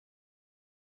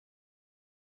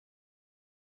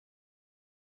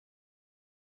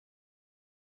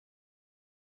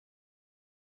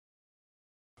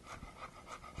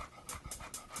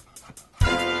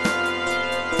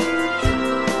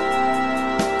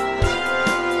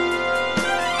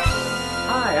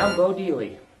Hello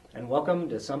dealy, and welcome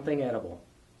to Something Edible.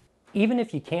 Even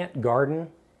if you can't garden,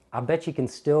 I bet you can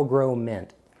still grow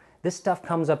mint. This stuff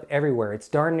comes up everywhere. It's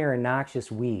darn near a noxious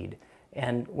weed.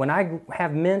 And when I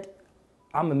have mint,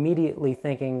 I'm immediately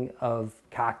thinking of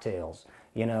cocktails.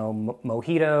 You know,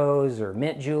 mojitos or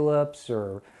mint juleps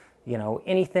or, you know,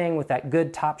 anything with that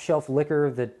good top shelf liquor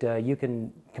that you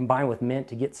can combine with mint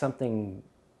to get something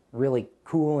really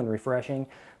cool and refreshing.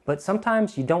 But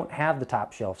sometimes you don't have the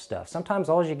top shelf stuff. Sometimes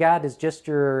all you got is just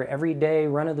your everyday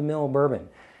run-of-the-mill bourbon.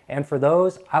 And for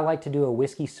those, I like to do a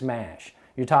whiskey smash.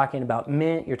 You're talking about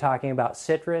mint, you're talking about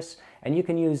citrus, and you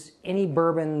can use any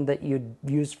bourbon that you'd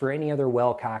use for any other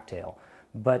well cocktail.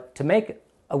 But to make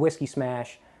a whiskey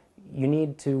smash, you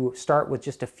need to start with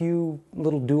just a few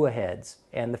little do-aheads.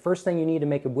 And the first thing you need to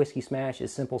make a whiskey smash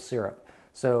is simple syrup.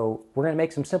 So we're going to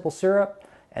make some simple syrup,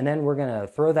 and then we're going to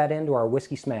throw that into our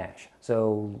whiskey smash.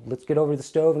 So let's get over to the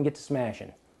stove and get to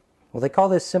smashing. Well, they call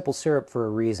this simple syrup for a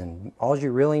reason. All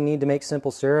you really need to make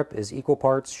simple syrup is equal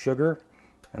parts sugar,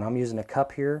 and I'm using a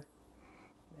cup here,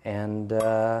 and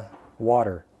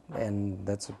water, and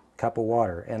that's a cup of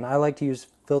water. And I like to use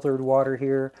filtered water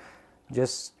here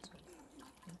just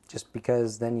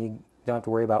because then you don't have to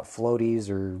worry about floaties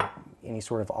or any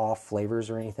sort of off flavors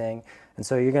or anything. And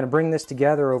so you're going to bring this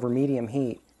together over medium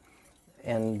heat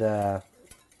and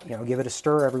you know, give it a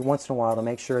stir every once in a while to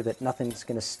make sure that nothing's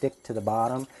going to stick to the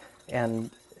bottom. And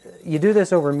you do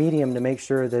this over medium to make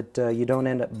sure that you don't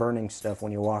end up burning stuff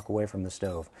when you walk away from the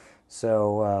stove.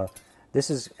 So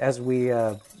this is, as we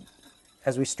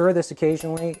stir this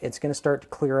occasionally, it's going to start to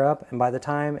clear up, and by the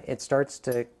time it starts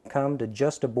to come to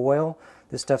just a boil,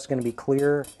 this stuff's going to be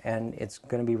clear and it's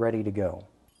going to be ready to go.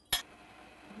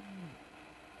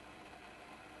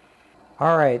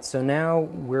 All right, so now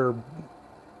we're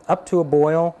up to a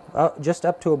boil, just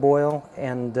up to a boil,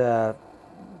 and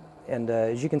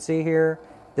as you can see here,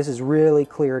 this is really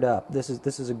cleared up. This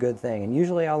is a good thing. And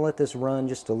usually I'll let this run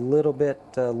just a little bit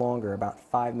longer, about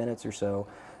 5 minutes or so,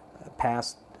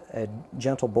 past a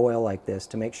gentle boil like this,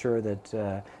 to make sure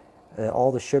that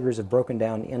all the sugars have broken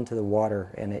down into the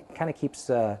water, and it kind of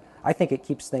keeps, I think it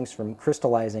keeps things from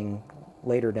crystallizing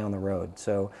later down the road.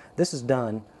 So this is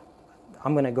done.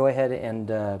 I'm going to go ahead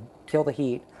and kill the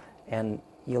heat, and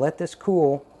you let this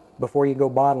cool before you go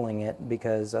bottling it,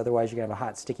 because otherwise you're going to have a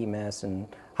hot sticky mess, and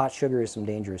hot sugar is some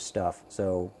dangerous stuff.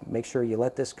 So make sure you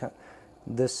let this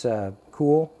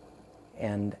cool,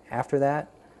 and after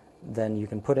that then you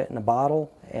can put it in a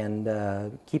bottle and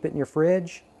keep it in your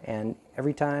fridge, and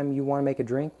every time you want to make a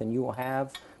drink, then you will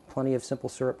have plenty of simple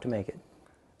syrup to make it.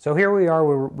 So here we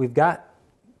are, we've got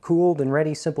cooled and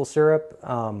ready simple syrup.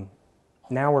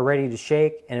 Now we're ready to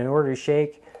shake, and in order to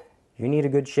shake, you need a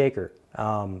good shaker.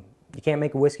 You can't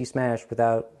make a whiskey smash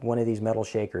without one of these metal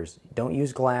shakers. Don't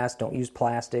use glass, don't use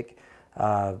plastic.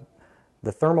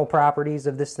 The thermal properties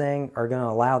of this thing are going to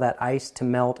allow that ice to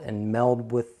melt and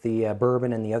meld with the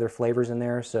bourbon and the other flavors in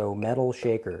there, so metal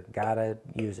shaker, gotta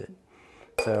use it.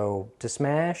 So to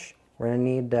smash, we're going to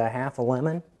need half a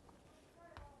lemon.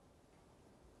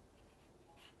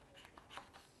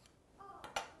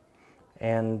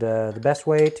 And the best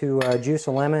way to juice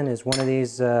a lemon is one of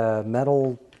these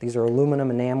these are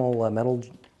aluminum enamel metal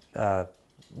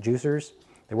juicers.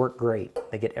 They work great.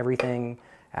 They get everything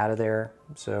out of there.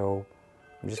 So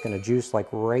I'm just going to juice like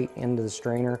right into the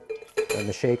strainer and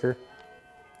the shaker.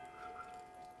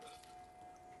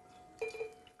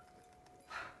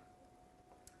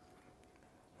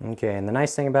 Okay, and the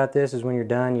nice thing about this is when you're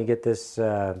done, you get this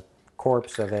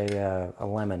corpse of a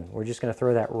lemon. We're just going to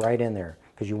throw that right in there,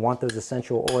 because you want those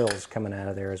essential oils coming out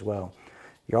of there as well.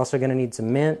 You're also going to need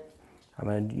some mint. I'm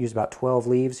going to use about 12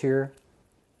 leaves here.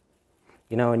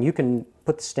 You know, and you can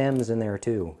put the stems in there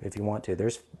too if you want to.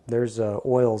 There's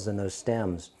oils in those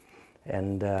stems,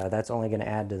 and that's only going to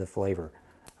add to the flavor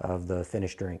of the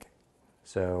finished drink.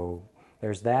 So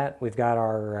there's that. We've got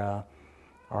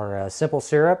our simple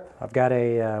syrup. I've got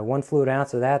a 1 fluid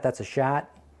ounce of that. That's a shot.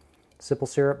 Simple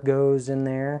syrup goes in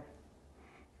there.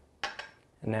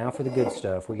 And now for the good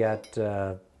stuff. We got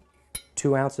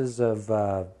 2 ounces of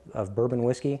bourbon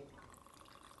whiskey.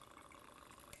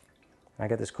 I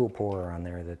got this cool pourer on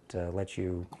there that lets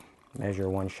you measure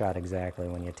 1 shot exactly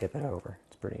when you tip it over.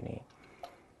 It's pretty neat.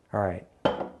 All right.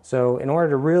 So in order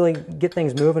to really get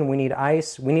things moving, we need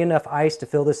ice. We need enough ice to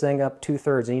fill this thing up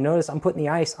 2/3. And you notice I'm putting the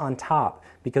ice on top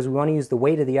because we want to use the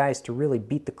weight of the ice to really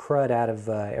beat the crud out of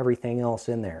everything else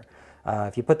in there.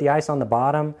 If you put the ice on the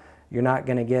bottom, you're not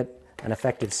going to get an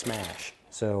effective smash.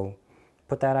 So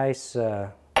put that ice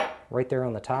right there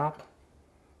on the top,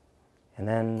 and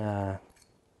then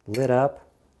lid up,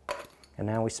 and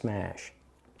now we smash.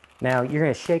 Now you're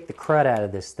going to shake the crud out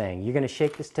of this thing. You're going to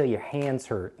shake this till your hands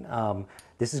hurt.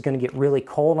 This is going to get really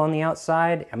cold on the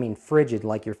outside. I mean frigid,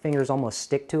 like your fingers almost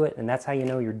stick to it, and that's how you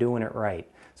know you're doing it right.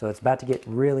 So it's about to get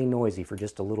really noisy for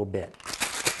just a little bit.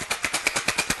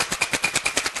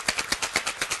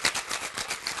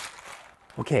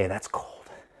 Okay, that's cold.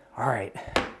 All right,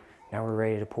 now we're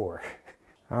ready to pour.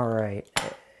 All right,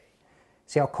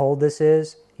 see how cold this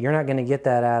is? You're not going to get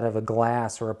that out of a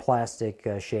glass or a plastic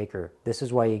shaker. This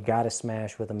is why you got to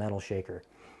smash with a metal shaker.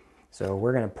 So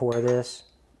we're going to pour this,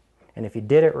 and if you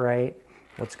did it right,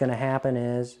 what's going to happen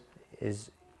is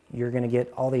you're going to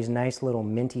get all these nice little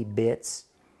minty bits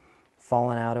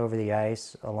falling out over the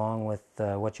ice along with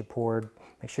what you poured.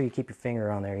 Make sure you keep your finger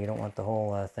on there. You don't want the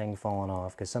whole thing falling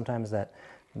off, because sometimes that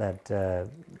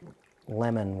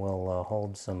lemon will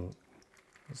hold some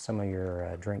of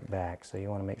your drink back. So you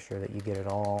want to make sure that you get it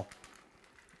all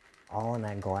in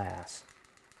that glass.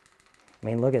 I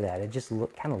mean, look at that. It just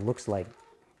kind of looks like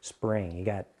spring. You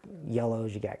got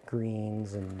yellows, you got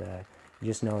greens, and you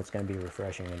just know it's going to be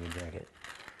refreshing when you drink it.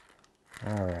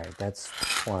 All right, that's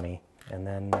plenty. And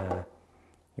then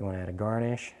you want to add a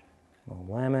garnish, a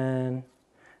little lemon,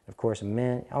 of course a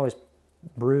mint. Always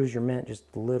bruise your mint just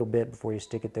a little bit before you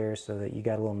stick it there so that you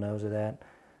got a little nose of that.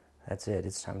 That's it.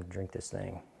 It's time to drink this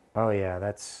thing. Oh yeah,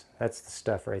 that's the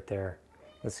stuff right there.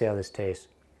 Let's see how this tastes.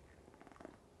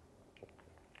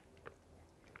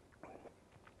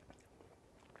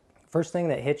 First thing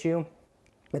that hits you,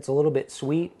 it's a little bit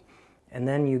sweet, and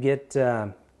then you get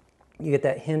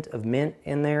that hint of mint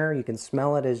in there. You can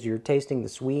smell it as you're tasting the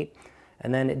sweet,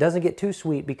 and then it doesn't get too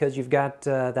sweet because you've got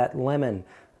that lemon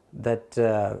that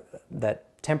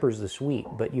tempers the sweet.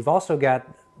 But you've also got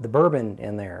the bourbon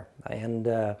in there, and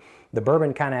the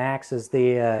bourbon kind of acts as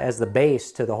the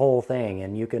base to the whole thing.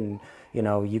 And you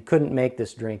couldn't make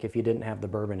this drink if you didn't have the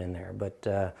bourbon in there.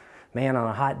 But man, on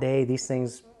a hot day, these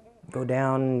things go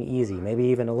down easy, maybe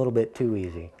even a little bit too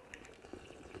easy.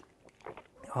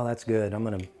 Oh, that's good. I'm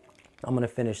gonna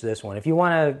finish this one. If you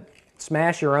want to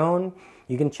smash your own,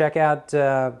 you can check out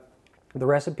the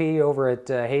recipe over at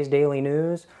Hayes Daily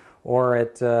News or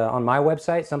on my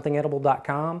website,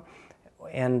 somethingedible.com.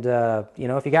 And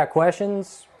if you got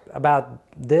questions about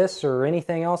this or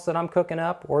anything else that I'm cooking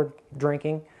up or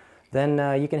drinking,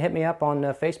 then you can hit me up on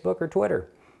Facebook or Twitter.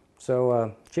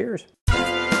 So cheers.